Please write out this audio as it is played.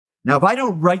Now, if I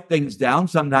don't write things down,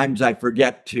 sometimes I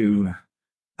forget to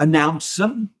announce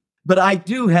them, but I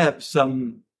do have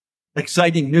some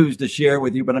exciting news to share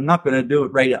with you, but I'm not going to do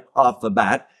it right off the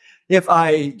bat.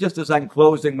 Just as I'm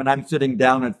closing, when I'm sitting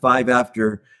down at 5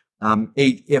 after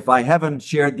 8, if I haven't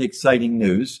shared the exciting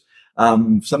news,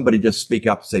 somebody just speak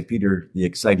up, say, Peter, the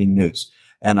exciting news.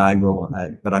 And I will,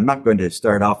 but I'm not going to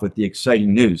start off with the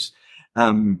exciting news.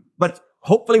 But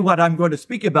hopefully what I'm going to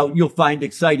speak about, you'll find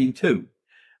exciting too.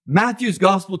 Matthew's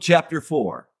Gospel, chapter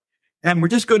 4. And we're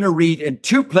just going to read in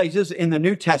 2 places in the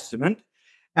New Testament.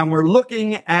 And we're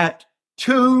looking at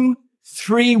 2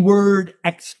 3-word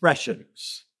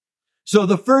expressions. So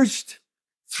the first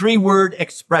 3-word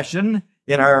expression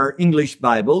in our English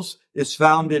Bibles is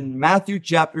found in Matthew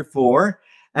chapter 4.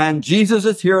 And Jesus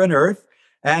is here on earth,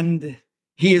 and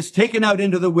he is taken out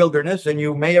into the wilderness. And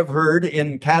you may have heard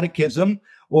in catechism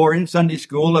or in Sunday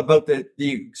school about the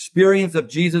experience of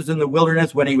Jesus in the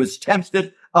wilderness when he was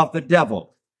tempted of the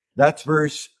devil. That's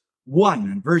verse 1.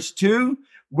 And verse 2,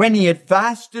 when he had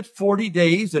fasted 40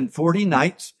 days and 40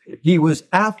 nights, he was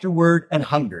afterward and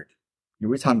hungered. He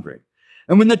was hungry.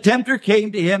 And when the tempter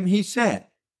came to him, he said,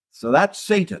 so that's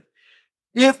Satan,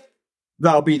 if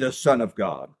thou be the Son of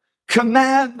God,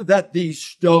 command that these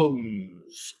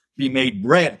stones be made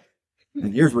bread.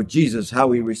 And here's what Jesus,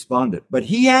 how he responded. But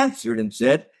he answered and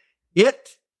said,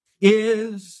 it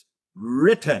is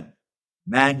written,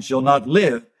 man shall not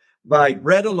live by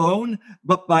bread alone,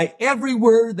 but by every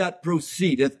word that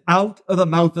proceedeth out of the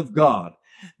mouth of God.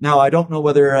 Now, I don't know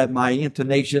whether my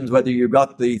intonations, whether you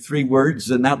got the 3 words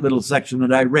in that little section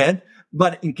that I read,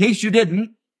 but in case you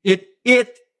didn't,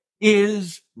 it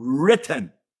is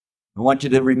written. I want you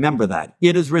to remember that.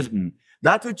 It is written.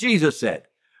 That's what Jesus said.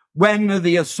 When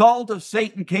the assault of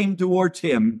Satan came towards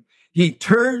him, he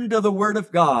turned to the word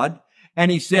of God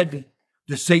and he said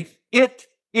to Satan, it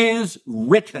is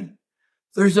written.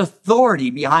 There's authority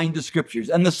behind the scriptures.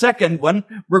 And the second one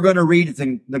we're going to read is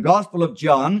in the Gospel of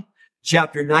John,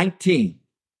 chapter 19.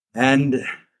 And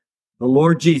the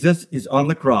Lord Jesus is on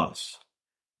the cross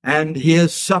and he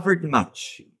has suffered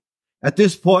much. At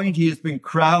this point, he has been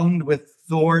crowned with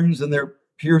thorns and they're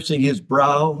piercing his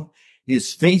brow.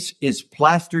 His face is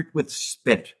plastered with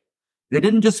spit. They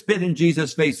didn't just spit in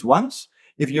Jesus' face once.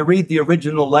 If you read the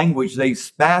original language, they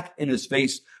spat in his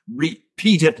face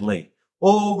repeatedly,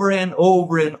 over and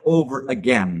over and over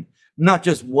again. Not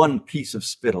just one piece of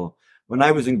spittle. When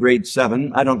I was in grade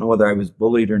 7, I don't know whether I was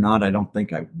bullied or not. I don't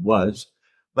think I was.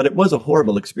 But it was a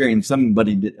horrible experience.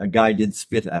 A guy did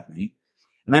spit at me.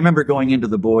 And I remember going into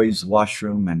the boys'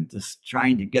 washroom and just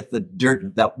trying to get the dirt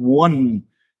of that one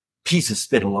piece of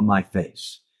spittle on my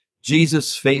face.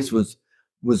 Jesus' face was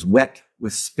wet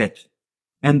with spit.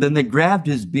 And then they grabbed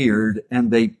his beard and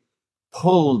they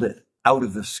pulled it out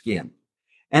of the skin.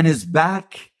 And his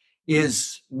back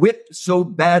is whipped so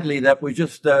badly that it was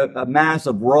just a mass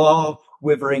of raw,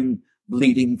 quivering,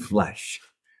 bleeding flesh.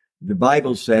 The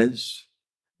Bible says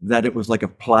that it was like a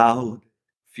plowed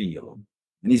field.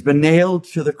 And he's been nailed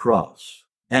to the cross.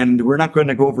 And we're not going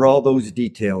to go over all those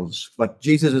details, but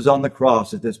Jesus is on the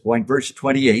cross at this point. Verse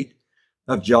 28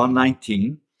 of John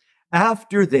 19.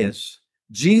 After this,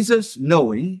 Jesus,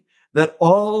 knowing that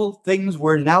all things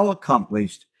were now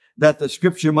accomplished, that the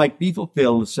scripture might be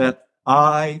fulfilled, said,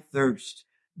 I thirst.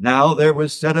 Now there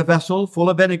was set a vessel full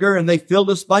of vinegar, and they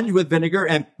filled a sponge with vinegar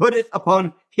and put it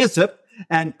upon hyssop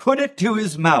and put it to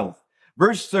his mouth.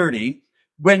 Verse 30,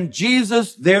 when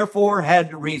Jesus therefore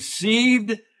had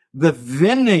received the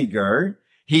vinegar,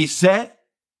 he said,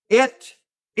 it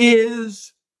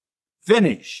is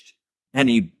finished. And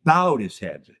he bowed his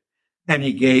head and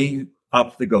he gave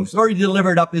up the ghost, or he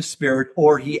delivered up his spirit,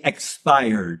 or he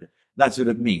expired. That's what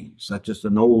it means. That's just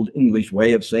an old English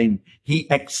way of saying he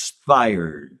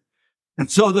expired. And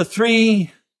so the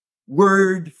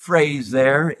 3-word phrase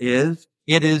there is,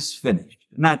 it is finished.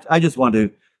 And I just want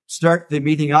to start the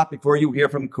meeting off before you hear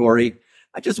from Kory.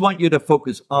 I just want you to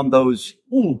focus on those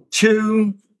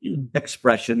 2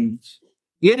 expressions.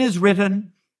 It is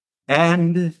written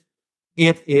and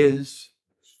it is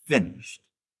finished.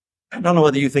 I don't know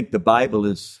whether you think the Bible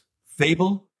is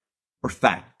fable or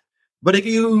fact, but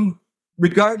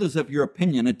regardless of your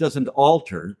opinion, it doesn't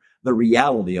alter the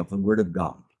reality of the Word of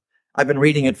God. I've been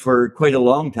reading it for quite a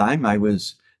long time. I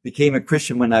became a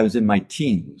Christian when I was in my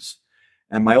teens.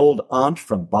 And my old aunt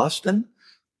from Boston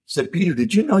said, Peter,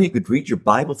 did you know you could read your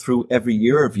Bible through every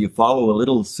year if you follow a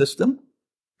little system?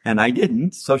 And I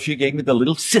didn't. So she gave me the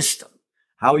little system,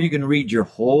 how you can read your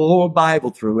whole Bible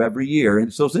through every year.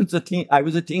 And so since I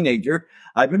was a teenager,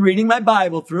 I've been reading my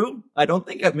Bible through. I don't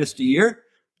think I've missed a year,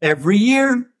 every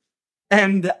year.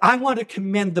 And I want to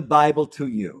commend the Bible to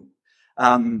you.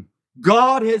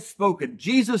 God has spoken.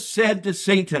 Jesus said to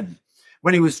Satan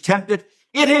when he was tempted,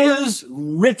 it is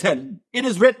written. It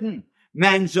is written.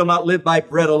 Man shall not live by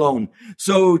bread alone.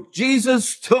 So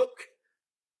Jesus took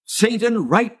Satan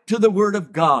right to the word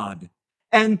of God.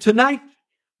 And tonight,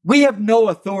 we have no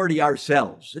authority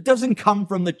ourselves. It doesn't come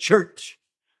from the church.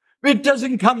 It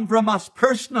doesn't come from us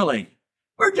personally.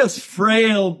 We're just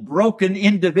frail, broken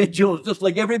individuals, just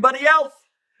like everybody else.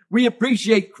 We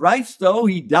appreciate Christ, though.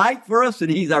 He died for us and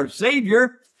he's our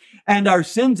Savior, and our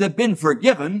sins have been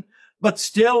forgiven, but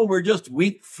still we're just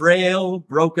weak, frail,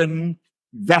 broken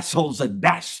vessels at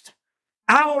best.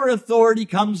 Our authority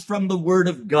comes from the Word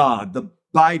of God, the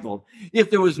Bible. If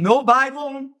there was no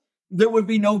Bible, there would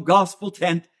be no gospel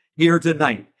tent here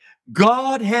tonight.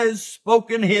 God has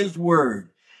spoken his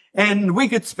word, and we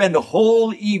could spend a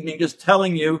whole evening just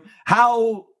telling you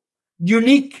how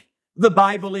unique the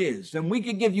Bible is. And we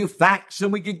could give you facts,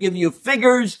 and we could give you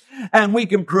figures, and we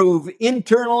can prove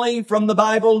internally from the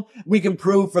Bible. We can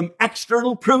prove from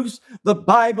external proofs. The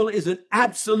Bible is an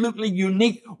absolutely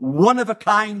unique,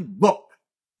 one-of-a-kind book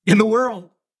in the world.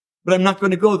 But I'm not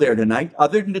going to go there tonight,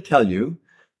 other than to tell you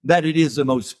that it is the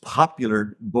most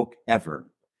popular book ever.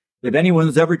 If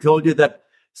anyone's ever told you that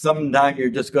sometime you're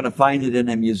just going to find it in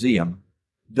a museum,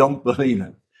 don't believe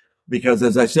it. Because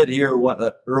as I said here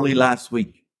early last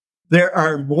week, there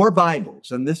are more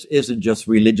Bibles, and this isn't just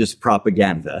religious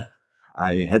propaganda.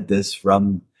 I had this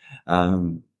from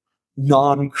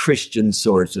non-Christian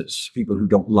sources, people who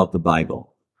don't love the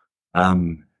Bible.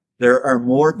 There are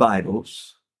more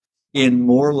Bibles in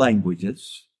more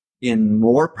languages, in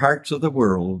more parts of the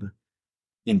world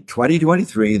in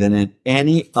 2023 than at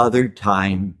any other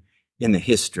time in the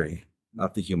history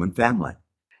of the human family.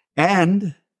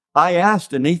 And I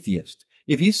asked an atheist,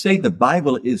 if you say the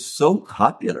Bible is so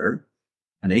popular,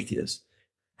 an atheist,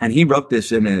 and he wrote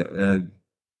this in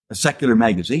a secular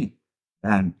magazine.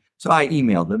 And so I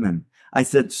emailed him and I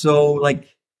said, so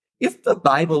if the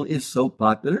Bible is so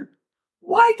popular,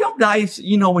 why don't I,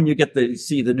 when you get to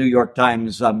see the New York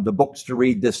Times, the books to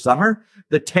read this summer,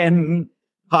 the 10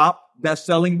 top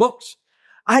best-selling books.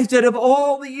 I said, of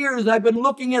all the years I've been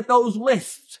looking at those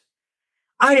lists,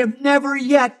 I have never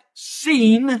yet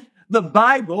seen the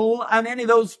Bible on any of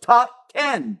those top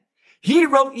 10. He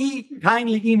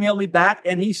kindly emailed me back,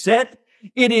 and he said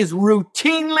it is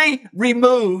routinely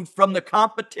removed from the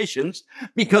competitions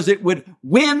because it would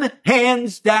win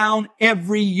hands down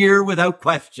every year without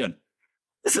question.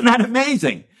 Isn't that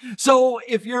amazing? So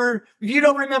if you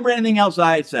don't remember anything else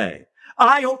I say,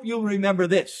 I hope you'll remember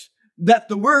this, that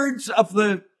the words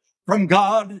from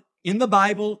God in the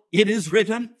Bible, it is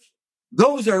written,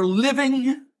 those are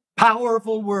living,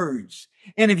 powerful words.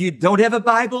 And if you don't have a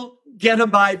Bible, get a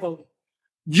Bible.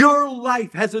 Your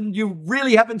life you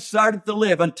really haven't started to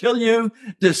live until you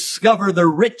discover the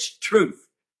rich truth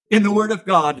in the Word of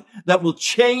God that will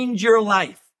change your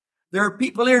life. There are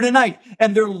people here tonight,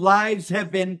 and their lives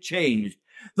have been changed.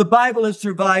 The Bible has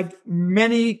survived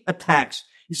many attacks.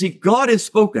 You see, God has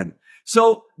spoken.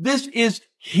 So this is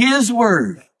His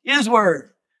Word. His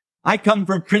Word. I come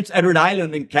from Prince Edward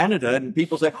Island in Canada, and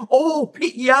people say, oh,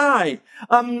 PEI,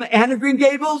 Anna Green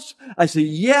Gables? I say,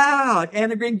 yeah,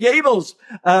 Anna Green Gables.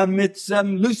 It's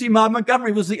Lucy Maud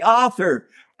Montgomery was the author,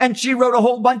 and she wrote a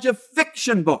whole bunch of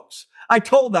fiction books. I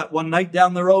told that one night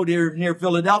down the road here near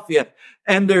Philadelphia,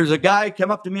 and there's a guy come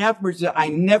up to me afterwards and said, I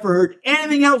never heard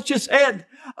anything else you said.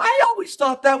 I always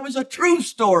thought that was a true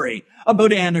story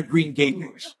about Anna Green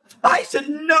Gables. I said,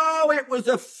 no, it was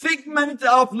a figment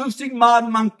of Lucy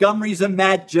Maud Montgomery's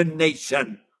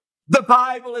imagination. The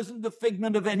Bible isn't the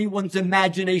figment of anyone's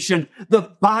imagination.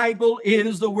 The Bible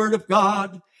is the Word of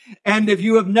God. And if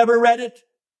you have never read it,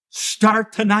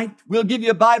 start tonight. We'll give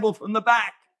you a Bible from the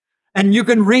back, and you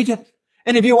can read it.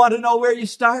 And if you want to know where you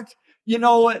start, you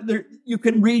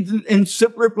can read in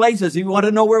simpler places. If you want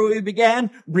to know where we began,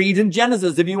 read in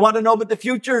Genesis. If you want to know about the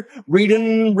future, read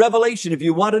in Revelation. If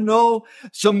you want to know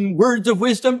some words of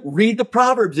wisdom, read the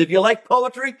Proverbs. If you like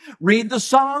poetry, read the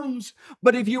Psalms.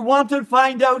 But if you want to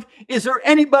find out, is there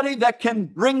anybody that can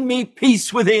bring me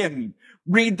peace within?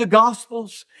 Read the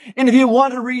Gospels. And if you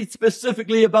want to read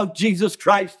specifically about Jesus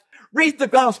Christ, read the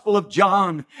Gospel of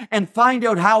John and find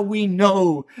out how we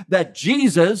know that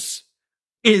Jesus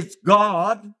is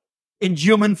God in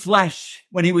human flesh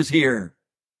when he was here.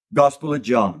 Gospel of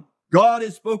John. God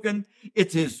has spoken.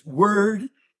 It's his word.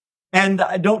 And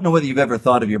I don't know whether you've ever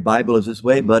thought of your Bible as this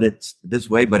way, but it's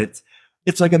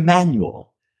like a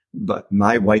manual. But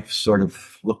my wife sort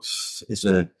of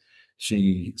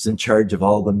she's in charge of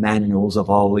all the manuals of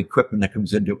all the equipment that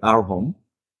comes into our home.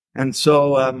 And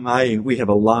so, we have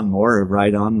a lawnmower, a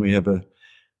ride-on. We have a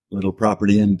little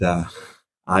property, and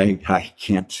I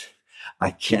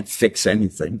can't fix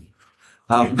anything.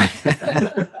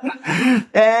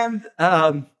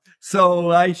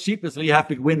 So I sheepishly have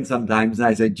to win sometimes. And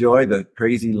I say, Joy, the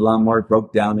crazy lawnmower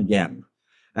broke down again.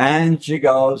 And she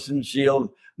goes and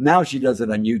now she does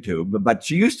it on YouTube, but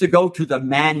she used to go to the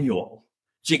manual.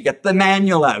 She'd get the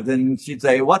manual out and she'd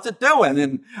say, what's it doing?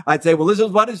 And I'd say, well, this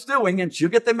is what it's doing. And she'll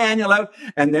get the manual out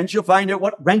and then she'll find out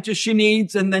what wrenches she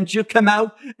needs. And then she'll come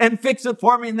out and fix it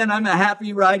for me. And then I'm a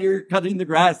happy rider cutting the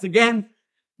grass again.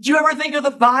 Do you ever think of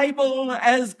the Bible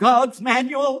as God's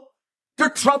manual? The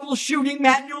troubleshooting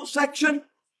manual section?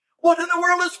 What in the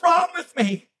world is wrong with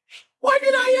me? Why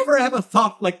did I ever have a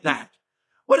thought like that?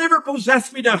 Whatever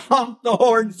possessed me to honk the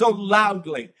horn so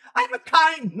loudly? I'm a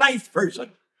kind, nice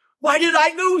person. Why did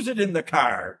I lose it in the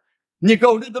car? And you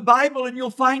go to the Bible and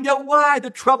you'll find out why. The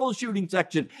troubleshooting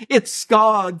section. It's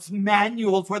God's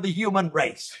manual for the human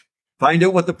race. Find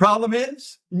out what the problem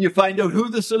is, and you find out who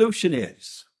the solution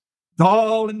is. It's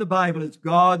all in the Bible. It's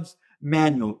God's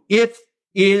manual. It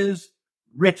is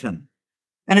written.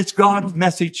 And it's God's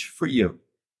message for you.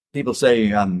 People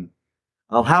say,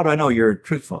 well, how do I know you're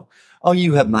truthful? Oh,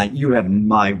 you have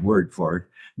my word for it.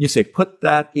 You say, put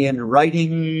that in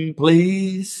writing,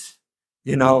 please.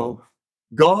 You know,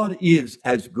 God is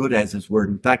as good as his word.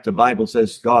 In fact, the Bible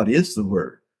says God is the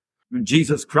word. And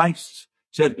Jesus Christ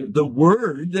said, the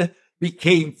word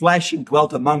became flesh and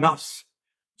dwelt among us.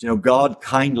 You know, God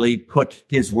kindly put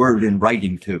his word in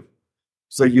writing too.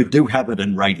 So you do have it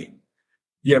in writing.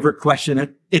 You ever question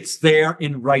it? It's there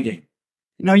in writing.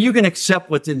 You know, you can accept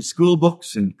what's in school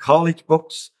books and college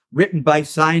books, written by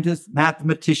scientists,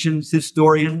 mathematicians,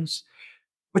 historians,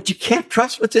 but you can't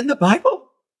trust what's in the Bible?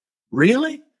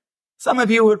 Really? Some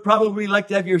of you would probably like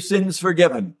to have your sins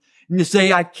forgiven. And you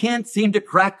say, I can't seem to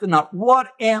crack the nut.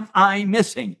 What am I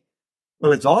missing?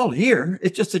 Well, it's all here.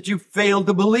 It's just that you failed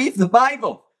to believe the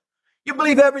Bible. You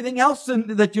believe everything else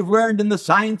that you've learned in the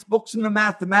science books and the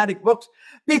mathematic books.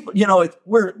 People, you know,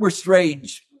 we're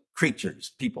strange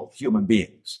creatures, people, human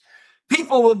beings.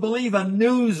 People will believe a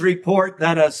news report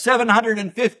that a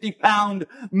 750-pound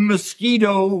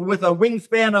mosquito with a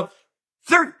wingspan of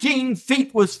 13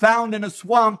 feet was found in a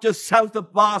swamp just south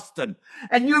of Boston.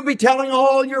 And you'd be telling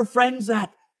all your friends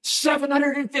that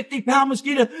 750-pound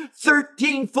mosquito,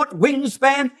 13-foot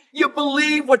wingspan. You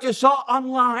believe what you saw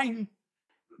online.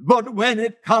 But when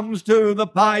it comes to the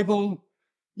Bible,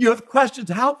 you have questions.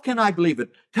 How can I believe it?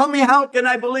 Tell me, how can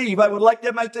I believe? I would like to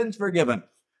have my sins forgiven.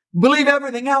 Believe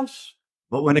everything else.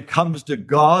 But when it comes to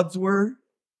God's word,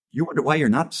 you wonder why you're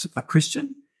not a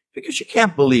Christian? Because you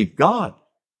can't believe God.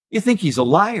 You think he's a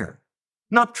liar,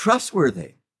 not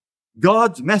trustworthy.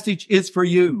 God's message is for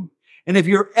you. And if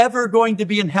you're ever going to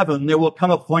be in heaven, there will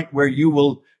come a point where you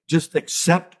will just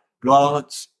accept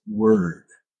God's word.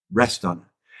 Rest on it.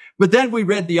 But then we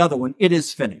read the other one. It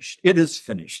is finished. It is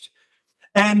finished.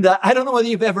 And I don't know whether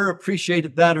you've ever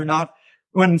appreciated that or not.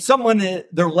 When someone,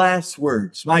 their last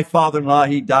words, my father-in-law,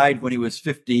 he died when he was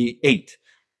 58.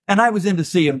 And I was in to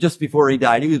see him just before he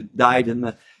died. He died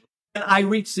and I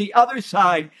reached the other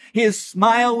side. His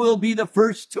smile will be the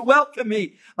first to welcome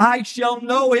me. I shall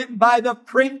know him by the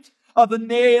print of the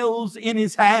nails in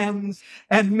his hands.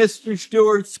 And Mr.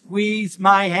 Stewart squeezed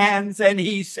my hands and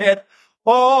he said,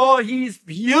 oh, he's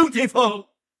beautiful.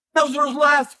 Those were his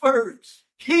last words.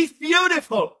 He's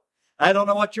beautiful. I don't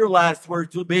know what your last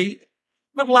words will be,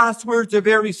 but last words are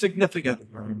very significant.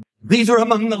 These are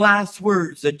among the last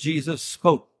words that Jesus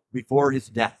spoke before his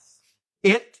death.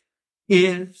 It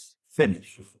is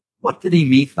finished. What did he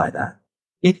mean by that?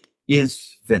 It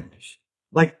is finished.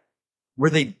 Like, were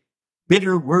they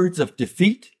bitter words of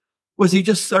defeat? Was he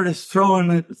just sort of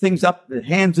throwing things up, the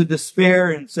hands of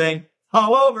despair and saying,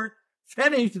 all over,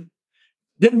 finished,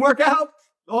 didn't work out.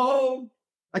 Oh,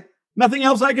 nothing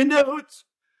else I can do. It's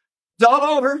all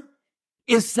over.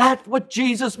 Is that what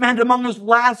Jesus meant among his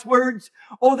last words?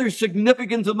 Oh, there's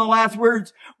significance in the last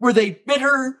words. Were they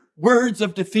bitter words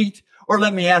of defeat? Or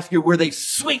let me ask you, were they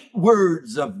sweet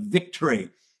words of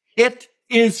victory? It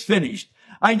is finished.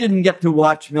 I didn't get to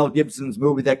watch Mel Gibson's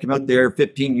movie that came out there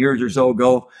 15 years or so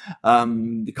ago,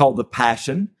 called The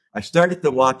Passion. I started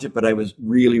to watch it, but I was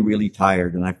really, really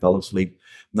tired and I fell asleep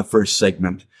in the first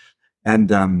segment.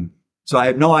 And so I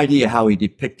have no idea how he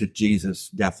depicted Jesus'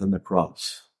 death on the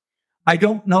cross. I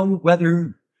don't know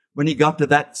whether when he got to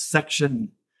that section,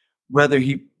 whether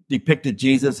he depicted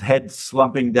Jesus' head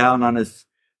slumping down on his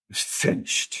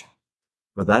finished.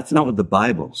 But that's not what the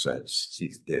Bible says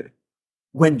he did.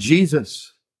 When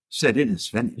Jesus said it is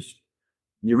finished,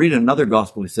 you read another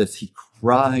gospel, it says he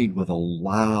cried with a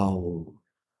loud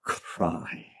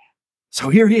cry. So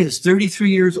here he is,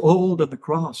 33 years old on the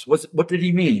cross. What did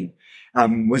he mean?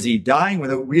 Was he dying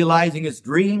without realizing his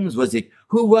dreams?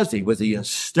 Who was he? Was he a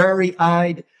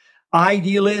starry-eyed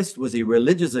idealist? Was he a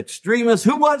religious extremist?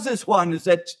 Who was this one who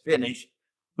said it's finished?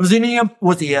 Was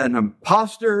he an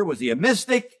imposter? Was he a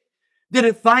mystic? Did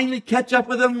it finally catch up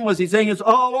with him? Was he saying it's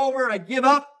all over? I give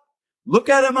up? Look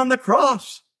at him on the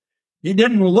cross. He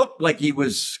didn't look like he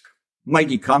was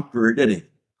mighty conqueror, did he?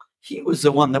 He was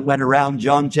the one that went around.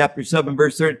 John chapter 7,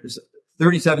 verse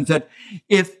 37 said,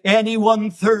 if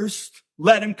anyone thirst,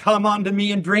 let him come unto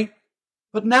me and drink.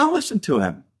 But now listen to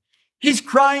him. He's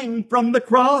crying from the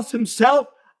cross himself,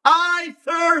 I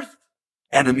thirst.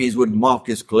 Enemies would mock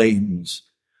his claims,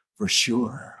 for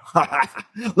sure.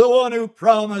 The one who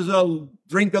promised a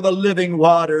drink of the living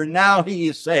water, now he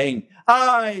is saying,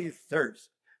 I thirst.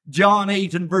 John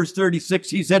 8 and verse 36,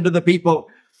 he said to the people,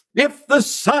 if the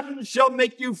Son shall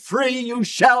make you free, you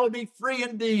shall be free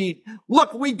indeed.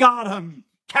 Look, we got him,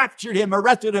 captured him,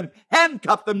 arrested him,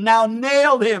 handcuffed him, now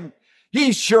nailed him.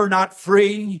 He's sure not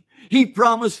free. He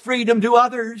promised freedom to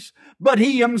others, but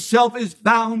he himself is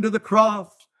bound to the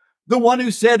cross. The one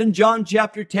who said in John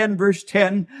chapter 10, verse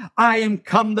 10, I am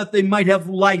come that they might have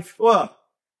life. Oh,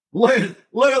 look at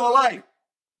the life.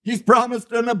 He's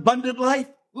promised an abundant life.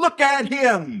 Look at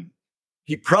him.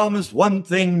 He promised one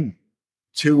thing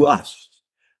to us,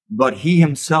 but he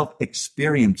himself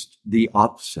experienced the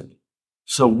opposite.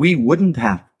 So we wouldn't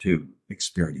have to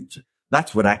experience it.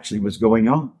 That's what actually was going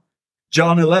on.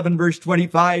 John 11, verse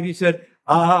 25, he said,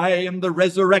 I am the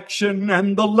resurrection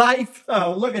and the life.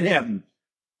 Oh, look at him.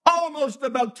 Almost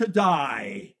about to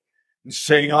die.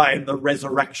 Saying, I am the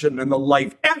resurrection and the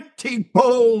life. Empty,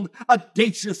 bold,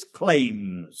 audacious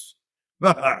claims.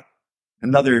 I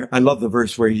love the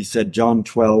verse where he said, John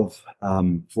 12,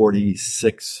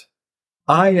 46,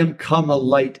 I am come a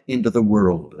light into the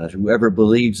world, that whoever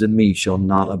believes in me shall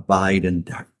not abide in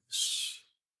darkness.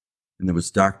 And there was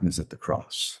darkness at the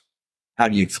cross. How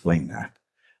do you explain that?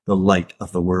 The light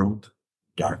of the world,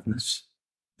 darkness.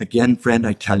 Again, friend,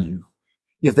 I tell you,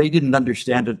 if they didn't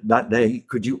understand it that day,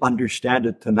 could you understand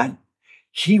it tonight?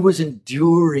 He was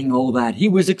enduring all that. He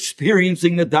was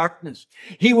experiencing the darkness.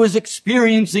 He was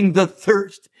experiencing the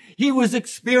thirst. He was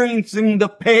experiencing the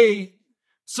pain.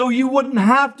 So you wouldn't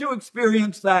have to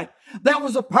experience that. That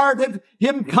was a part of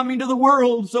him coming to the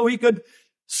world so he could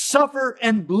suffer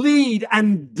and bleed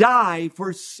and die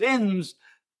for sins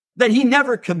that he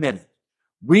never committed.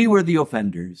 We were the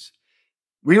offenders.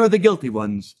 We were the guilty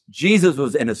ones. Jesus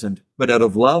was innocent, but out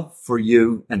of love for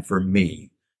you and for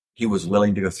me, he was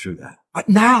willing to go through that. But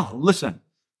now, listen,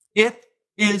 it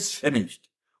is finished.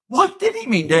 What did he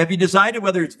mean? Have you decided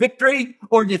whether it's victory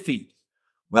or defeat?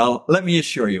 Well, let me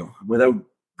assure you, without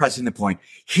pressing the point,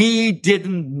 he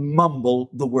didn't mumble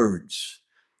the words.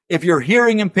 If you're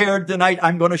hearing impaired tonight,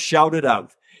 I'm going to shout it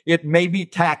out. It may be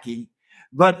tacky,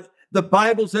 but the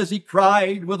Bible says he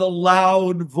cried with a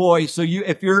loud voice. So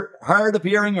if you're hard of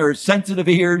hearing or sensitive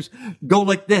ears, go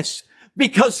like this.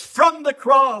 Because from the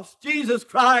cross, Jesus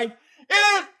cried,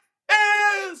 it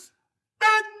is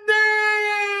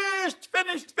finished!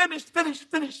 Finished, finished, finished,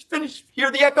 finished, finished.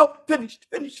 Hear the echo? Finished,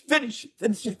 finished, finished,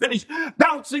 finished, finished.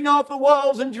 Bouncing off the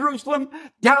walls in Jerusalem,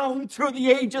 down through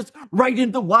the ages, right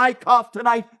into Wyckoff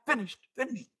tonight. Finished,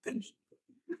 finished, finished.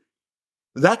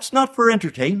 That's not for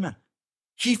entertainment.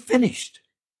 He finished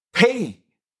paying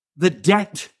the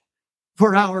debt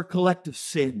for our collective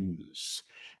sins.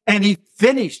 And he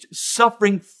finished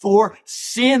suffering for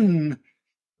sin,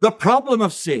 the problem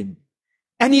of sin.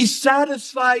 And he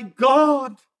satisfied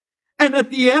God. And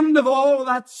at the end of all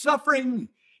that suffering,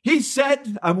 he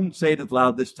said, I won't say it out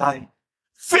loud this time,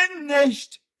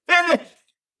 finished, finished.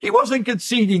 He wasn't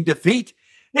conceding defeat.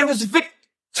 It was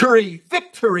victory,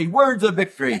 victory, words of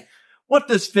victory. What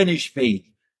does finish mean?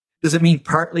 Does it mean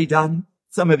partly done?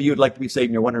 Some of you would like to be saved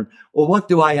and you're wondering, well, what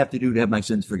do I have to do to have my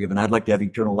sins forgiven? I'd like to have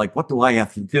eternal life. What do I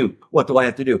have to do? What do I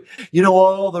have to do? You know,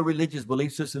 all the religious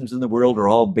belief systems in the world are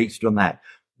all based on that.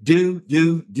 Do,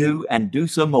 and do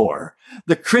some more.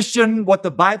 The Christian, what the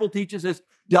Bible teaches is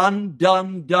done,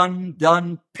 done, done,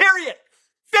 done, period.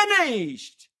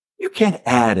 Finished. You can't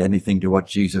add anything to what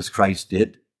Jesus Christ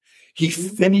did. He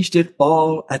finished it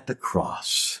all at the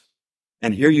cross.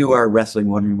 And here you are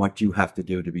wrestling, wondering what you have to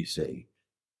do to be saved.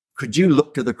 Could you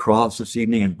look to the cross this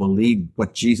evening and believe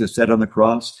what Jesus said on the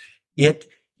cross? It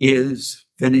is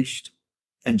finished.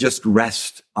 And just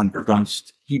rest on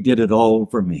Christ. He did it all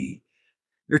for me.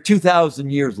 You're 2,000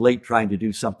 years late trying to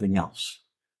do something else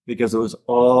because it was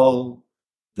all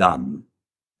done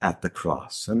at the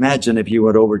cross. Imagine if you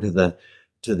went over to the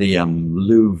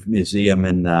Louvre Museum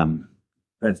in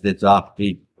it's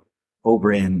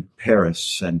over in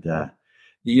Paris, and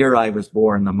the year I was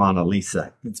born, the Mona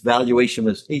Lisa. Its valuation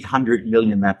was 800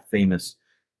 million, that famous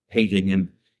painting. And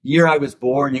the year I was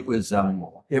born, it was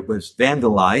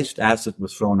vandalized. Acid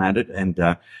was thrown at it.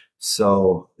 And,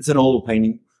 so it's an old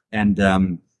painting.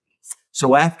 And,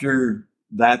 so after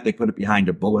that, they put it behind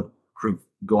a bulletproof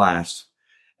glass.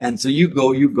 And so you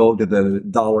go to the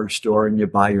dollar store and you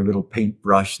buy your little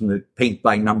paintbrush and the paint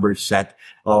by numbers set,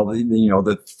 all the,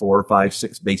 the 4, 5,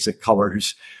 6 basic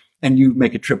colors. And you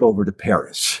make a trip over to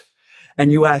Paris.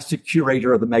 And you ask the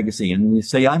curator of the magazine and you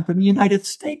say, I'm from the United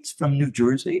States, from New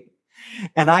Jersey.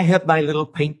 And I have my little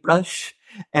paintbrush.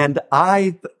 And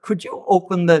could you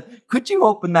open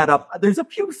that up? There's a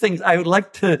few things I would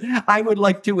like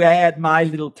to add my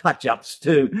little touch-ups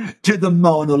to the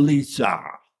Mona Lisa.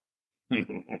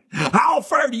 How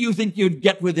far do you think you'd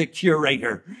get with a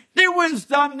curator?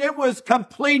 It was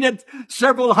completed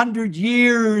several hundred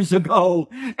years ago,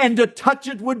 and to touch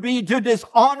it would be to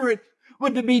dishonor it,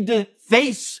 would be to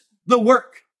face the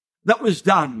work that was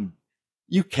done.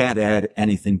 You can't add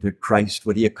anything to Christ,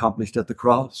 what he accomplished at the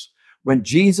cross. When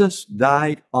Jesus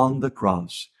died on the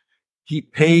cross, he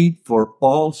paid for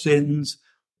all sins,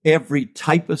 every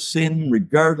type of sin,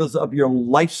 regardless of your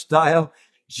lifestyle.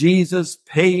 Jesus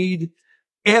paid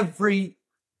every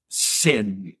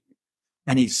sin.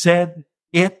 And he said,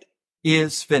 it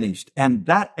is finished. And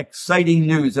that exciting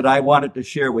news that I wanted to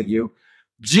share with you,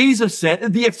 Jesus said,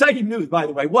 and the exciting news, by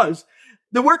the way, was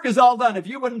the work is all done. If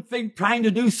you wouldn't think trying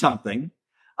to do something,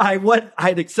 I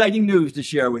had exciting news to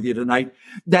share with you tonight,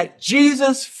 that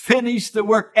Jesus finished the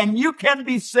work and you can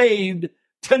be saved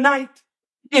tonight.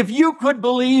 If you could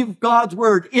believe God's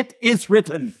word, it is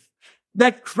written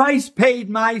that Christ paid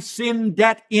my sin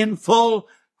debt in full.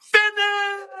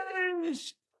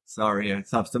 Finished. Sorry, I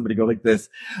saw somebody go like this.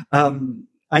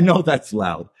 I know that's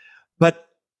loud, but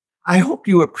I hope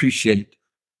you appreciate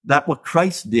that what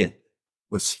Christ did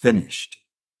was finished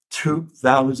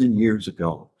 2,000 years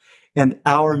ago. And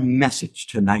our message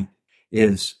tonight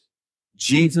is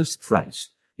Jesus Christ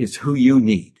is who you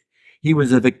need. He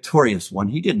was a victorious one.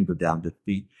 He didn't go down to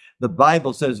defeat. The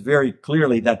Bible says very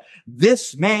clearly that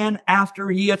this man, after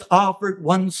he had offered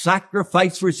one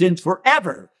sacrifice for sins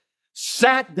forever,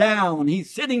 sat down. He's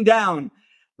sitting down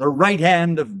the right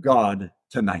hand of God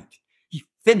tonight. He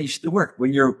finished the work.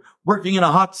 When you're working in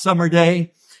a hot summer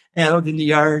day out in the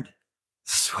yard,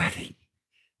 sweating,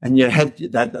 and you had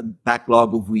that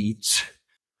backlog of weeds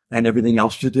and everything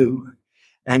else to do,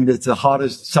 and it's the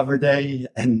hottest summer day,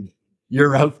 and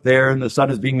you're out there and the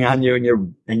sun is beating on you,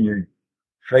 and you're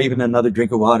craving another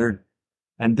drink of water.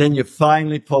 And then you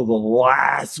finally pull the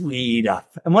last weed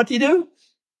up. And what do?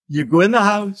 You go in the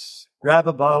house, grab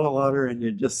a bottle of water, and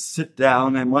you just sit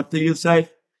down. And what do you say?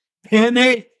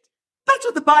 Finished. That's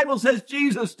what the Bible says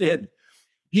Jesus did.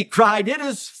 He cried, it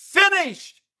is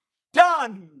finished.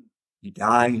 Done. He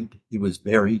died, he was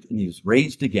buried, and he was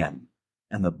raised again.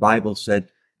 And the Bible said,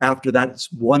 after that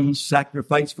one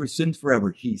sacrifice for sins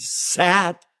forever, he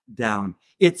sat down.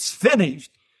 It's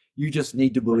finished. You just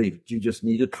need to believe it. You just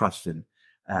need to trust him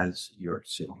as your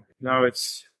Savior. Now,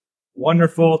 it's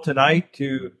wonderful tonight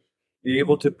to be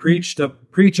able to preach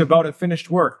about a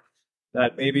finished work.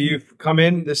 That maybe you've come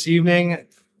in this evening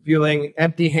feeling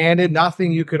empty-handed,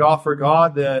 nothing you could offer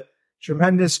God. The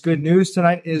tremendous good news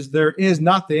tonight is there is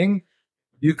nothing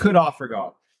you could offer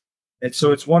God. And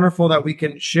so it's wonderful that we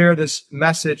can share this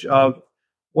message of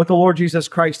what the Lord Jesus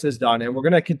Christ has done. And we're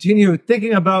going to continue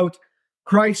thinking about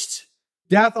Christ's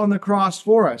death on the cross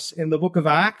for us in the book of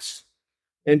Acts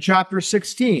in chapter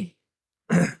 16.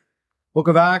 Book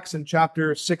of Acts in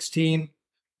chapter 16.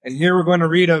 And here we're going to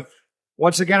read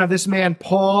once again of this man,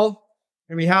 Paul.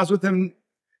 And he has with him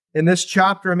in this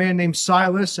chapter a man named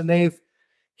Silas. And they've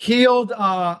healed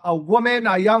a woman,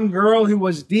 a young girl who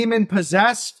was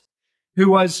demon-possessed,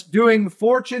 who was doing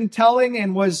fortune-telling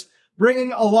and was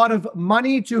bringing a lot of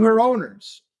money to her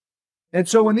owners. And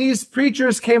so when these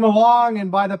preachers came along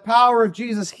and by the power of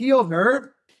Jesus healed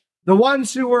her, the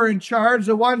ones who were in charge,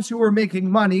 the ones who were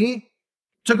making money,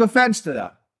 took offense to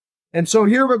that. And so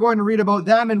here we're going to read about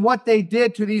them and what they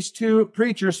did to these two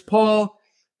preachers, Paul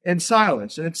and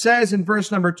Silas. And it says in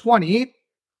verse number 20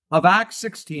 of Acts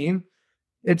 16,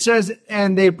 it says,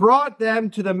 and they brought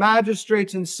them to the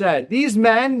magistrates and said, these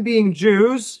men, being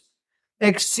Jews,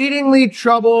 exceedingly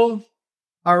trouble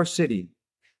our city.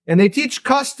 And they teach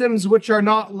customs which are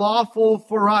not lawful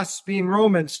for us, being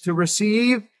Romans, to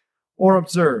receive or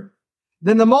observe.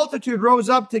 Then the multitude rose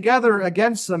up together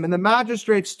against them, and the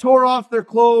magistrates tore off their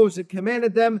clothes and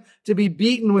commanded them to be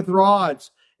beaten with rods.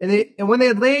 And when they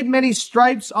had laid many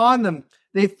stripes on them,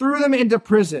 they threw them into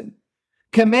prison,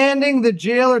 commanding the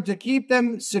jailer to keep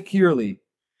them securely.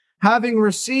 having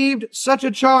received such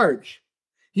a charge,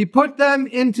 he put them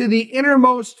into the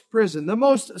innermost prison, the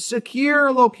most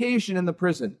secure location in the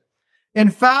prison,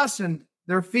 and fastened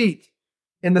their feet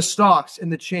in the stocks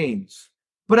and the chains.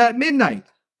 But at midnight,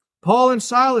 Paul and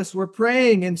Silas were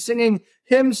praying and singing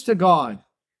hymns to God,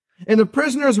 and the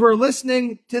prisoners were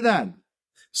listening to them.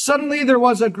 Suddenly there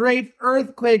was a great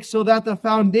earthquake, so that the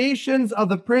foundations of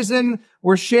the prison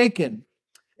were shaken.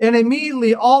 And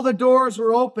immediately all the doors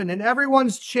were opened, and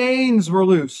everyone's chains were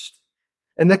loosed.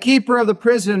 And the keeper of the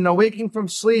prison, awaking from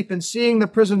sleep and seeing the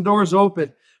prison doors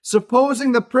open,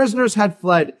 supposing the prisoners had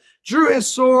fled, drew his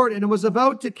sword and was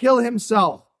about to kill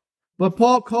himself. But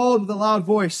Paul called with a loud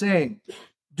voice, saying,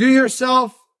 "Do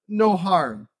yourself no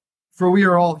harm, for we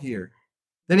are all here."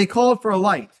 Then he called for a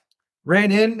light,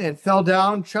 ran in, and fell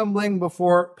down, trembling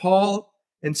before Paul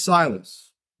and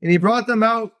Silas. And he brought them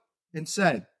out and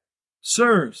said,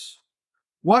 "Sirs,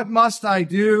 what must I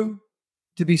do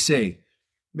to be saved?"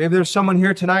 Maybe there's someone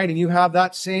here tonight and you have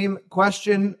that same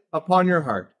question upon your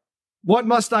heart. What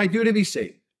must I do to be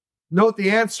saved? Note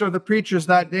the answer of the preachers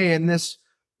that day in this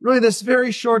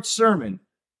very short sermon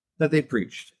that they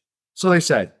preached. So they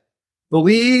said,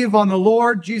 "Believe on the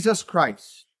Lord Jesus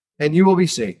Christ, and you will be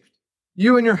saved,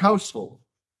 you and your household."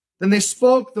 Then they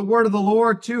spoke the word of the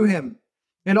Lord to him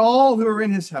and all who were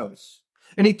in his house.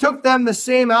 And he took them the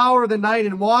same hour of the night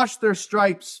and washed their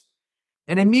stripes.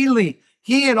 And immediately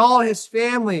he and all his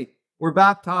family were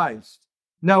baptized.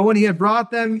 Now when he had brought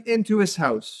them into his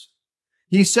house,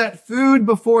 he set food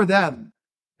before them,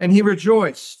 and he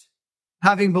rejoiced,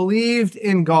 having believed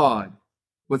in God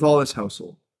with all his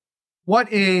household.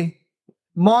 What a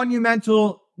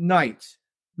monumental night,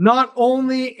 not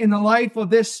only in the life of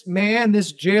this man,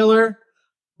 this jailer,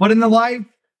 but in the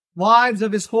lives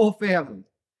of his whole family.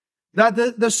 That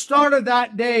the start of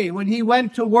that day, when he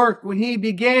went to work, when he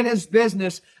began his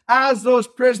business, as those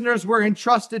prisoners were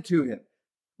entrusted to him,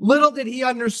 little did he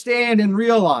understand and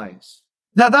realize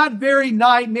that that very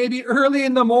night, maybe early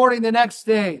in the morning the next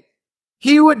day,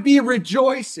 he would be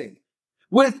rejoicing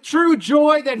with true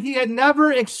joy that he had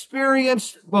never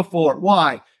experienced before.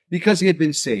 Why? Because he had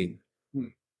been saved.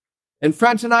 And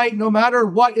friend, tonight, no matter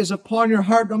what is upon your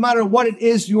heart, no matter what it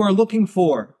is you are looking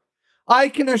for, I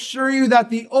can assure you that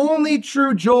the only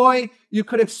true joy you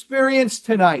could experience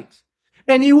tonight,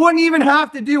 and you wouldn't even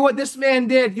have to do what this man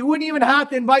did. You wouldn't even have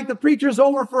to invite the preachers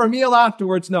over for a meal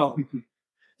afterwards. No.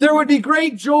 There would be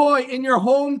great joy in your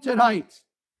home tonight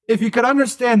if you could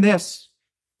understand this.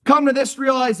 Come to this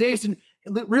realization,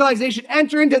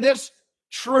 enter into this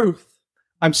truth.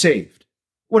 I'm saved.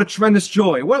 What a tremendous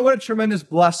joy. What a tremendous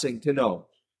blessing to know.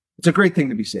 It's a great thing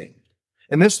to be saved.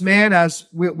 And this man, as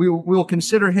we will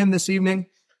consider him this evening,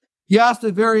 he asked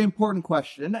a very important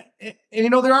question. And you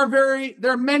know, there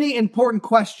are many important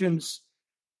questions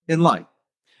in life.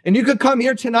 And you could come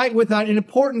here tonight with an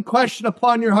important question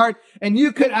upon your heart, and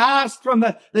you could ask from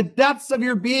the depths of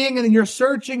your being, and you're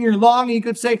searching, you're longing, you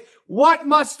could say, "What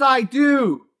must I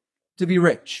do to be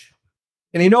rich?"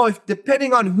 And you know, if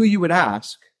depending on who you would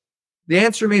ask, the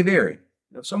answer may vary.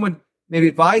 You know, some would maybe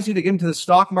advise you to get into the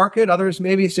stock market. Others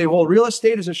maybe say, well, real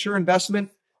estate is a sure investment.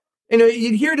 And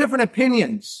you'd hear different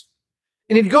opinions.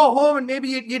 And you'd go home and maybe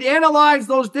you'd analyze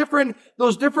those different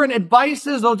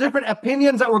advices, those different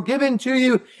opinions that were given to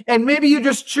you. And maybe you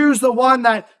just choose the one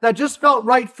that just felt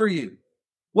right for you.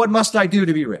 What must I do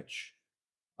to be rich?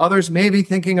 Others may be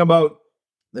thinking about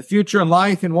the future in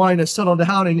life and wanting to settle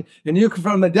down. And you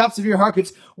from the depths of your heart,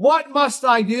 it's, what must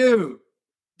I do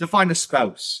to find a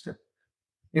spouse?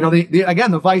 You know, the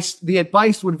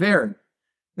advice would vary. You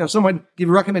know, someone would give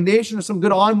a recommendation of some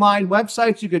good online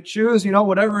websites you could choose, you know,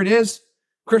 whatever it is,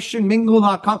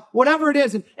 christianmingle.com, whatever it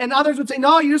is. And others would say,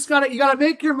 no, you gotta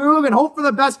make your move and hope for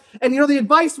the best. And, you know, the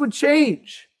advice would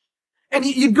change. And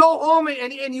you'd go home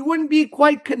and you wouldn't be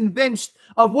quite convinced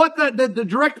of what the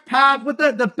direct path, what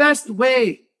the best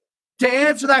way to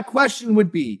answer that question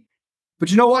would be.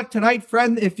 But you know what, tonight,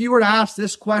 friend, if you were to ask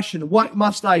this question, what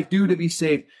must I do to be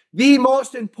saved? The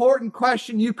most important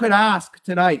question you could ask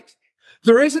tonight.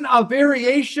 There isn't a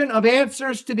variation of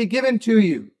answers to be given to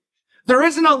you. There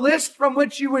isn't a list from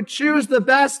which you would choose the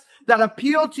best that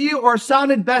appealed to you or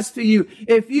sounded best to you.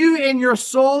 If you in your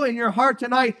soul, in your heart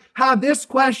tonight, have this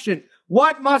question,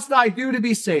 what must I do to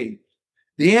be saved?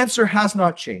 The answer has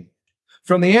not changed.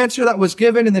 From the answer that was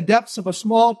given in the depths of a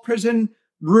small prison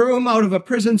room out of a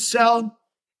prison cell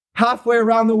halfway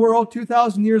around the world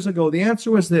 2,000 years ago, the answer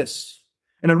was this,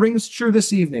 and it rings true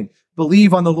this evening.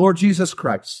 Believe on the Lord Jesus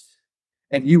Christ,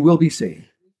 and you will be saved.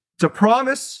 It's a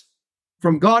promise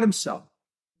from God himself.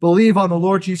 Believe on the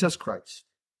Lord Jesus Christ.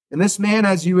 And this man,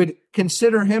 as you would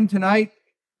consider him tonight,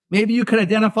 maybe you could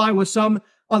identify with some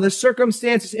of the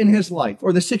circumstances in his life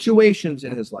or the situations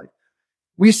in his life.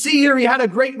 We see here he had a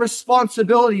great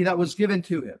responsibility that was given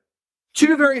to him.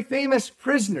 Two very famous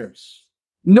prisoners,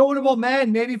 notable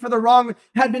men, maybe for the wrong,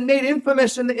 had been made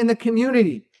infamous in the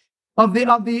community of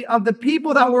the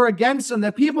people that were against them,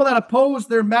 the people that opposed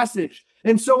their message.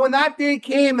 And so when that day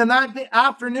came and that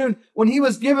afternoon, when he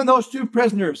was given those two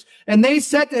prisoners, and they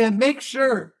said to him, make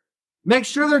sure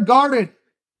they're guarded,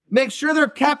 make sure they're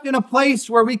kept in a place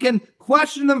where we can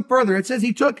question them further. It says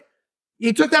he took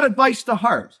that advice to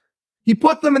heart. He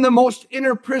put them in the most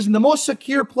inner prison, the most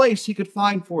secure place he could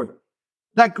find for them.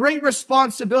 That great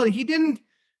responsibility, he didn't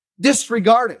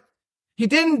disregard it. He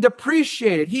didn't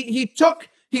depreciate it. He took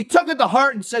it to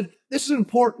heart and said, this is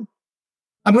important.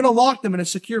 I'm going to lock them in a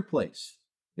secure place.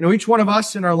 You know, each one of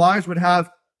us in our lives would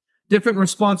have different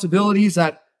responsibilities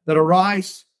that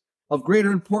arise of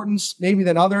greater importance maybe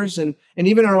than others. And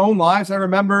even in our own lives, I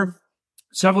remember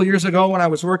several years ago when I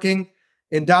was working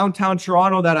in downtown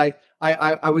Toronto that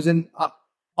I was in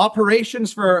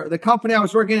operations for the company I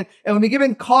was working in, and when we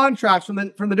given contracts from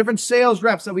the different sales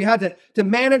reps that we had to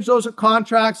manage those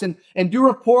contracts and do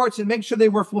reports and make sure they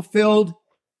were fulfilled,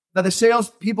 that the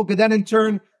sales people could then in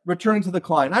turn return to the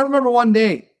client. I remember one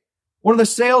day, one of the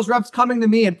sales reps coming to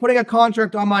me and putting a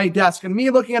contract on my desk and me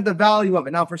looking at the value of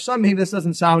it. Now, for some, maybe this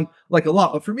doesn't sound like a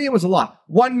lot, but for me, it was a lot.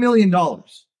 $1 million,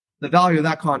 the value of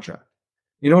that contract.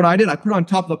 You know what I did? I put it on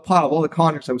top of the pile of all the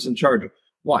contracts I was in charge of.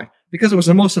 Why? Because it was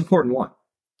the most important one.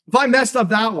 If I messed up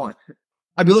that one,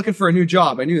 I'd be looking for a new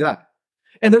job. I knew that.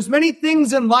 And there's many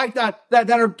things in life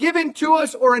that are given to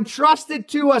us or entrusted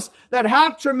to us that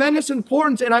have tremendous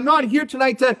importance. And I'm not here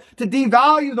tonight to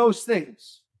devalue those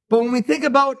things. But when we think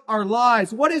about our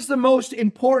lives, what is the most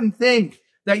important thing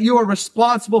that you are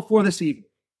responsible for this evening?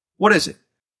 What is it?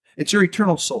 It's your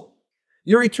eternal soul.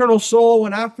 Your eternal soul,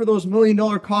 when after those $1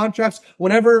 million contracts,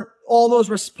 whenever all those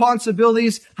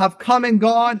responsibilities have come and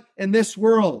gone in this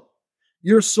world,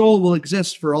 your soul will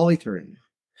exist for all eternity.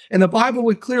 And the Bible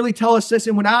would clearly tell us this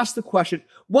and would ask the question,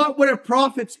 what would it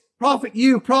profit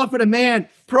you, profit a man,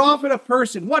 profit a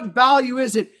person? What value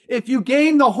is it if you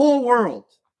gain the whole world?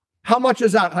 How much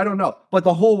is that? I don't know, but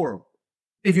the whole world.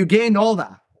 If you gained all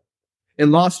that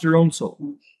and lost your own soul.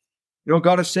 You know what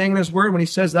God is saying in his word when he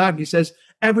says that? He says,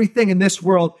 everything in this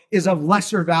world is of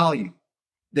lesser value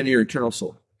than your eternal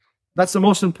soul. That's the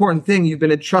most important thing you've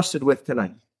been entrusted with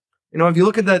tonight. You know, if you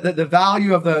look at the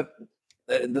value of the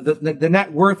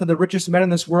net worth of the richest men in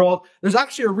this world, there's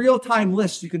actually a real-time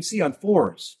list you can see on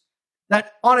Forbes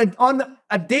that on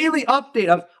a daily update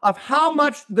of how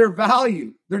much their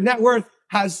value, their net worth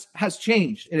has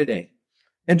changed in a day.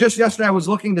 And just yesterday I was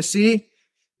looking to see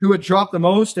who had dropped the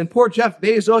most, and poor Jeff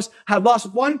Bezos had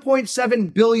lost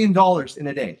 $1.7 billion in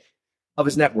a day of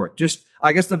his net worth. Just,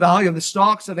 I guess, the value of the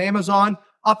stocks of Amazon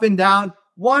up and down,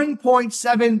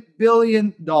 $1.7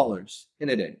 billion in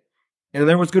a day. And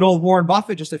there was good old Warren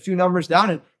Buffett, just a few numbers down,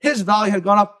 and his value had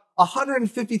gone up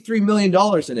 $153 million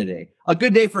in a day. A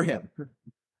good day for him.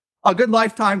 A good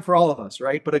lifetime for all of us,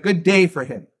 right? But a good day for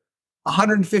him.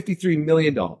 $153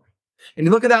 million. And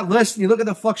you look at that list, and you look at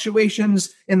the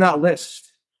fluctuations in that list.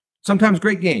 Sometimes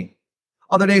great gain.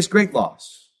 Other days, great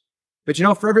loss. But you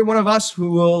know, for every one of us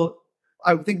who will,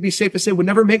 I would think it'd be safe to say, would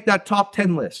never make that top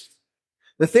 10 list,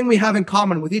 the thing we have in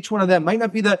common with each one of them might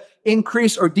not be the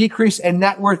increase or decrease in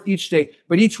net worth each day,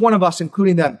 but each one of us,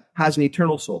 including them, has an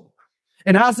eternal soul.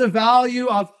 And as the value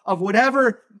of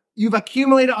whatever you've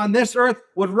accumulated on this earth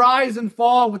would rise and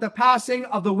fall with the passing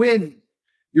of the wind,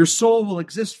 your soul will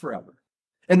exist forever.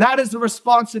 And that is the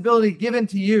responsibility given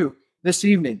to you this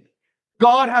evening.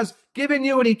 God has given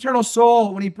you an eternal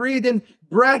soul when he breathed in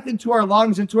breath into our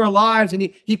lungs, into our lives, and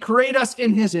he created us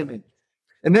in his image.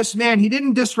 And this man, he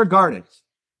didn't disregard it.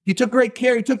 He took great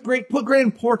care. He put great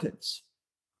importance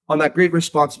on that great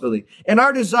responsibility. And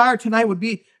our desire tonight would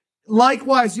be,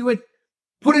 likewise, you would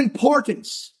put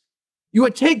importance. You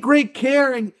would take great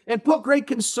care and put great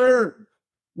concern.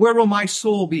 Where will my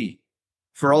soul be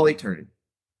for all eternity?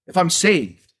 If I'm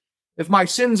saved, if my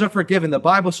sins are forgiven, the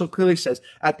Bible so clearly says,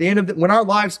 at the end of when our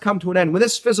lives come to an end, when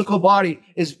this physical body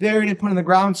is buried and put in the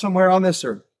ground somewhere on this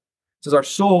earth, it says our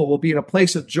soul will be in a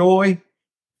place of joy,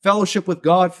 fellowship with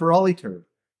God for all eternity.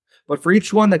 But for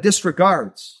each one that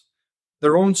disregards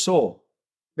their own soul,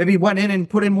 maybe went in and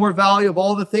put in more value of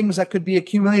all the things that could be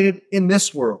accumulated in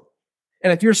this world.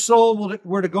 And if your soul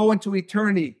were to go into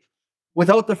eternity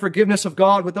without the forgiveness of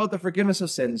God, without the forgiveness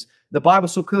of sins, the Bible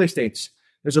so clearly states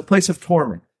there's a place of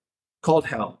torment called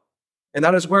hell. And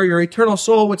that is where your eternal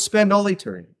soul would spend all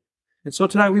eternity. And so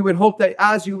tonight we would hope that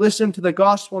as you listen to the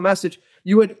gospel message,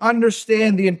 you would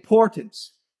understand the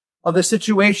importance of the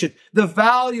situation, the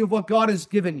value of what God has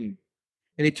given you,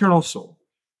 an eternal soul.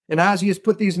 And as he has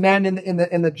put these men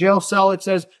in the jail cell, it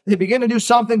says they begin to do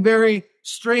something very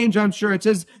strange, I'm sure. It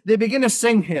says they begin to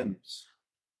sing hymns.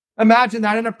 Imagine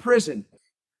that in a prison.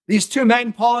 These two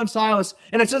men, Paul and Silas,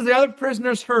 and it says the other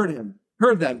prisoners heard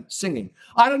them singing.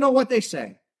 I don't know what they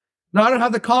sang. Now, I don't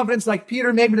have the confidence like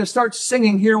Peter maybe to start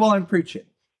singing here while I'm preaching.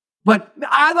 But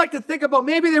I like to think about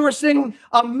maybe they were singing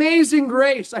Amazing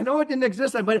Grace. I know it didn't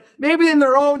exist, but maybe in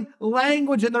their own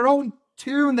language, in their own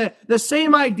tune, the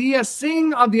same idea,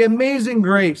 sing of the amazing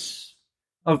grace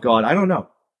of God. I don't know.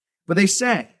 But they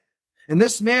sang. And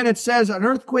this man, it says, an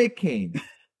earthquake came.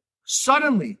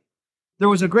 Suddenly, there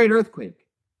was a great earthquake.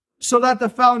 So that the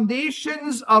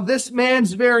foundations of this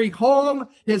man's very home,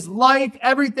 his life,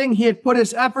 everything he had put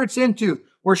his efforts into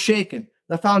were shaken.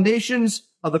 The foundations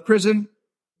of the prison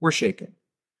were shaken.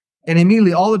 And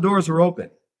immediately all the doors were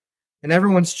open. And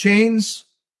everyone's chains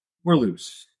were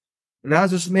loose. And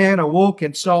as this man awoke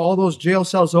and saw all those jail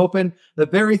cells open, the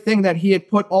very thing that he had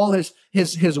put all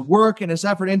his work and his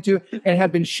effort into, and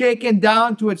had been shaken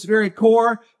down to its very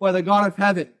core by the God of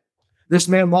heaven, this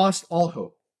man lost all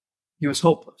hope. He was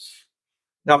hopeless.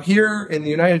 Now here in the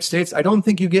United States, I don't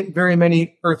think you get very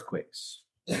many earthquakes.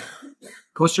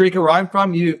 Costa Rica, where I'm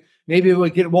from, you maybe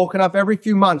would get woken up every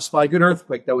few months by a good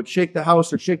earthquake that would shake the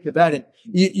house or shake the bed. And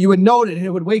you would note it and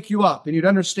it would wake you up and you'd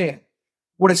understand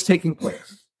what is taking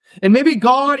place. And maybe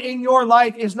God in your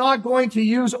life is not going to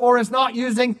use or is not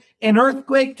using an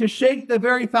earthquake to shake the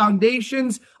very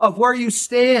foundations of where you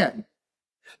stand.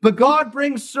 But God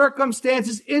brings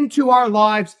circumstances into our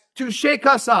lives to shake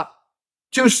us up,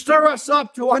 to stir us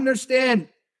up, to understand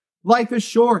life is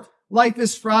short, life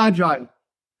is fragile.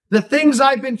 The things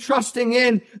I've been trusting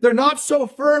in, they're not so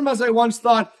firm as I once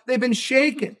thought. They've been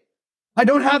shaken. I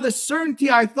don't have the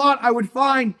certainty I thought I would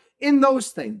find in those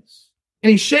things. And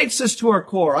he shakes us to our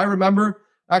core. I remember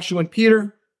actually when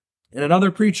Peter and another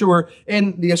preacher were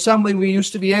in the assembly we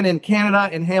used to be in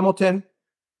Canada, in Hamilton.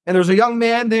 And there was a young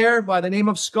man there by the name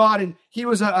of Scott, and he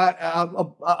was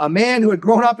a man who had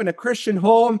grown up in a Christian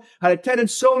home, had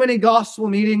attended so many gospel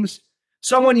meetings,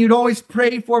 someone you'd always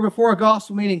pray for before a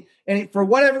gospel meeting. And for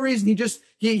whatever reason,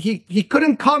 he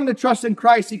couldn't come to trust in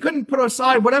Christ. He couldn't put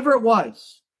aside whatever it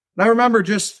was. And I remember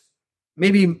just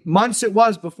maybe months it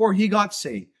was before he got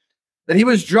saved, that he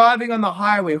was driving on the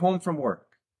highway home from work,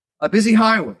 a busy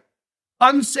highway,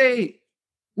 unsaved,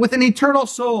 with an eternal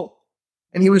soul.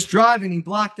 And he was driving, he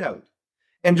blacked out.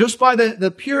 And just by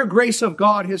the pure grace of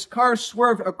God, his car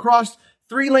swerved across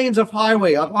 3 lanes of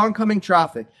highway of oncoming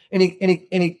traffic. And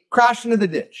he crashed into the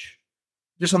ditch,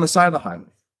 just on the side of the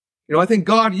highway. You know, I think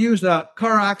God used a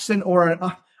car accident or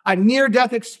a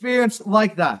near-death experience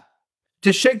like that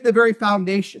to shake the very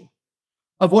foundation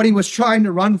of what he was trying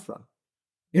to run from.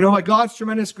 You know, by God's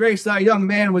tremendous grace, that young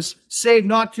man was saved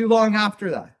not too long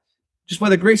after that, just by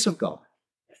the grace of God.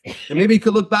 And maybe you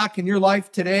could look back in your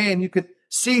life today and you could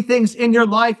see things in your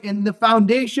life, in the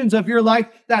foundations of your life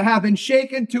that have been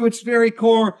shaken to its very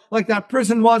core, like that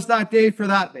prison was that day for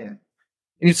that man.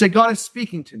 And you'd say, God is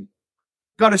speaking to me.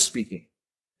 God is speaking.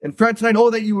 And friends, I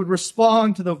know that you would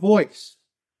respond to the voice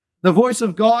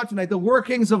of God tonight, the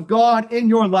workings of God in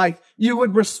your life. You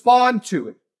would respond to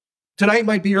it. Tonight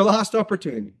might be your last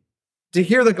opportunity to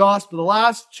hear the gospel, the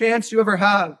last chance you ever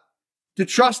have to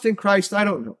trust in Christ. I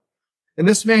don't know. And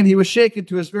this man, he was shaken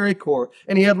to his very core,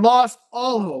 and he had lost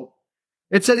all hope.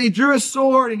 It said he drew his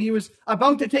sword, and he was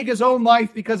about to take his own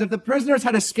life, because if the prisoners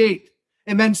had escaped,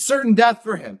 it meant certain death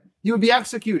for him. He would be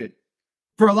executed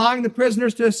for allowing the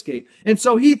prisoners to escape. And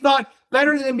so he thought,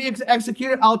 better than be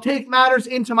executed, I'll take matters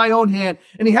into my own hand.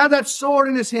 And he had that sword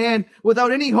in his hand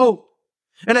without any hope.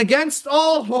 And against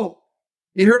all hope,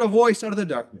 he heard a voice out of the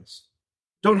darkness.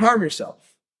 Don't harm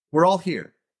yourself. We're all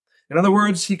here. In other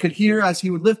words, he could hear as he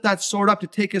would lift that sword up to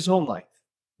take his own life.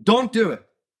 Don't do it.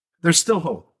 There's still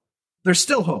hope. There's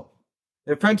still hope.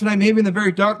 And friend, tonight, maybe in the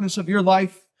very darkness of your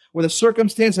life, where the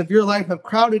circumstances of your life have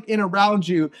crowded in around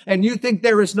you, and you think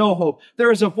there is no hope,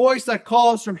 there is a voice that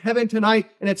calls from heaven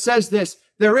tonight, and it says this: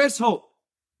 there is hope.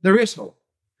 There is hope.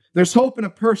 There's hope in a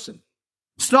person.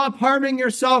 Stop harming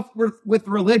yourself with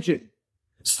religion.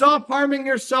 Stop harming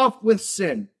yourself with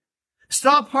sin.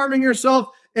 Stop harming yourself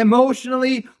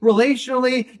emotionally,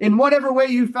 relationally, in whatever way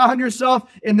you found yourself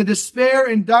in the despair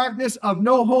and darkness of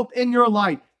no hope in your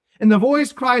life. And the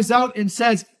voice cries out and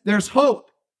says, there's hope.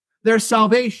 There's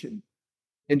salvation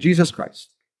in Jesus Christ.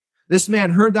 This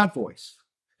man heard that voice.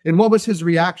 And what was his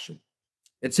reaction?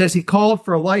 It says he called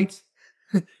for a light.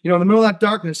 In the middle of that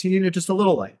darkness, he needed just a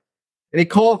little light. And he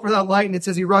called for that light, and it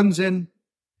says he runs in,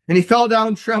 and he fell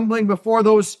down trembling before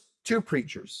those 2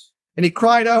 preachers. And he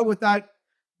cried out with that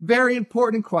very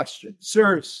important question: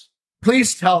 sirs,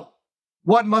 please tell me,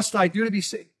 What must I do to be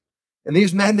saved? And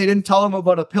these men, they didn't tell him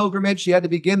about a pilgrimage he had to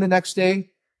begin the next day,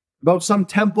 about some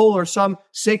temple or some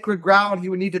sacred ground he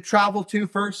would need to travel to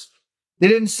first. They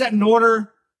didn't set in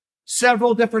order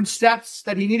several different steps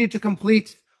that he needed to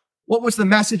complete. What was the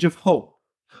message of hope?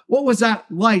 What was that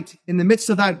light in the midst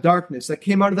of that darkness that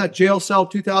came out of that jail cell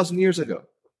 2,000 years ago?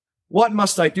 What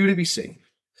must I do to be saved?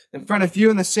 And friend, if you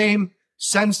in the same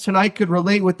sense tonight could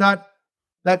relate with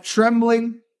that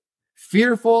trembling,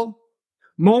 fearful,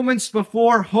 moments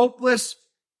before hopeless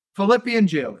Philippian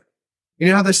jailer,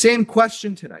 you have the same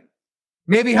question tonight.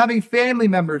 Maybe having family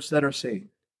members that are saved,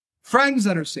 friends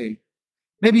that are saved,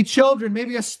 maybe children,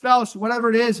 maybe a spouse, whatever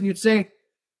it is, and you'd say,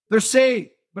 they're saved,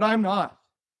 but I'm not.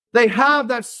 They have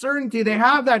that certainty, they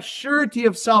have that surety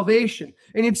of salvation.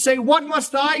 And you'd say, what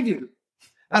must I do?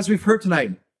 As we've heard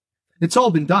tonight, it's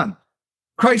all been done.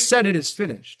 Christ said it is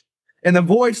finished. And the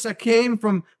voice that came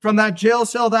from that jail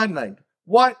cell that night,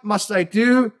 what must I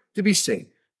do to be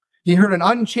saved? He heard an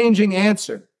unchanging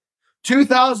answer.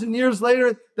 2,000 years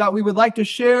later that we would like to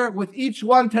share with each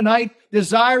one tonight,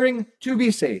 desiring to be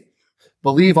saved.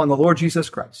 Believe on the Lord Jesus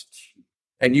Christ,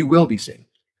 and you will be saved.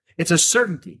 It's a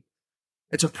certainty.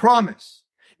 It's a promise.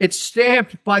 It's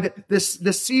stamped by the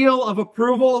seal of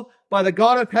approval by the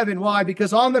God of heaven. Why?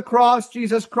 Because on the cross,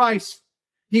 Jesus Christ,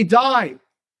 he died.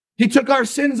 He took our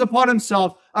sins upon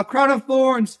himself, a crown of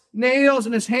thorns, nails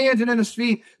in his hands and in his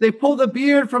feet. They pulled the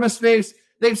beard from his face.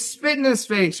 They've spit in his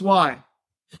face. Why?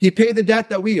 He paid the debt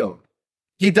that we owed.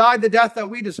 He died the death that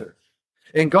we deserve.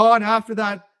 And God,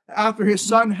 after his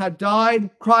son had died,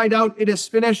 cried out, it is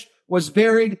finished, was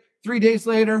buried. 3 days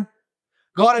later,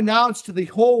 God announced to the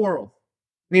whole world,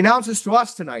 and he announces to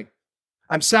us tonight,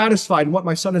 I'm satisfied in what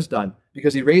my son has done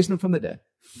because he raised him from the dead.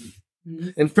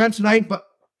 And friends, tonight, but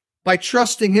by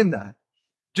trusting in that,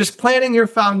 just planting your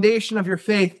foundation of your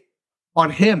faith on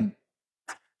him,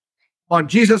 on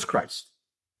Jesus Christ,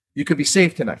 you could be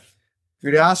saved tonight. If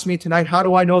you're to ask me tonight, how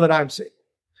do I know that I'm saved?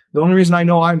 The only reason I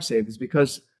know I'm saved is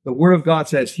because the Word of God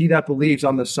says, he that believes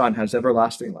on the Son has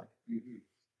everlasting life.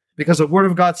 Because the Word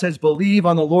of God says, believe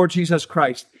on the Lord Jesus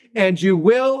Christ, and you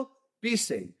will be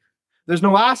saved. There's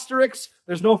no asterisk,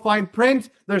 there's no fine print,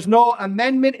 there's no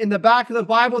amendment in the back of the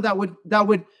Bible that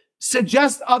would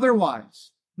suggest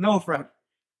otherwise. No, friend.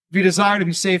 If you desire to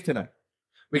be saved tonight,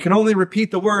 we can only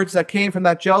repeat the words that came from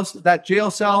that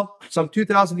jail cell some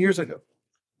 2,000 years ago.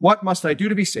 What must I do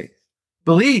to be saved?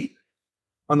 Believe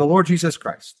on the Lord Jesus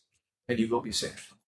Christ, and you will be saved.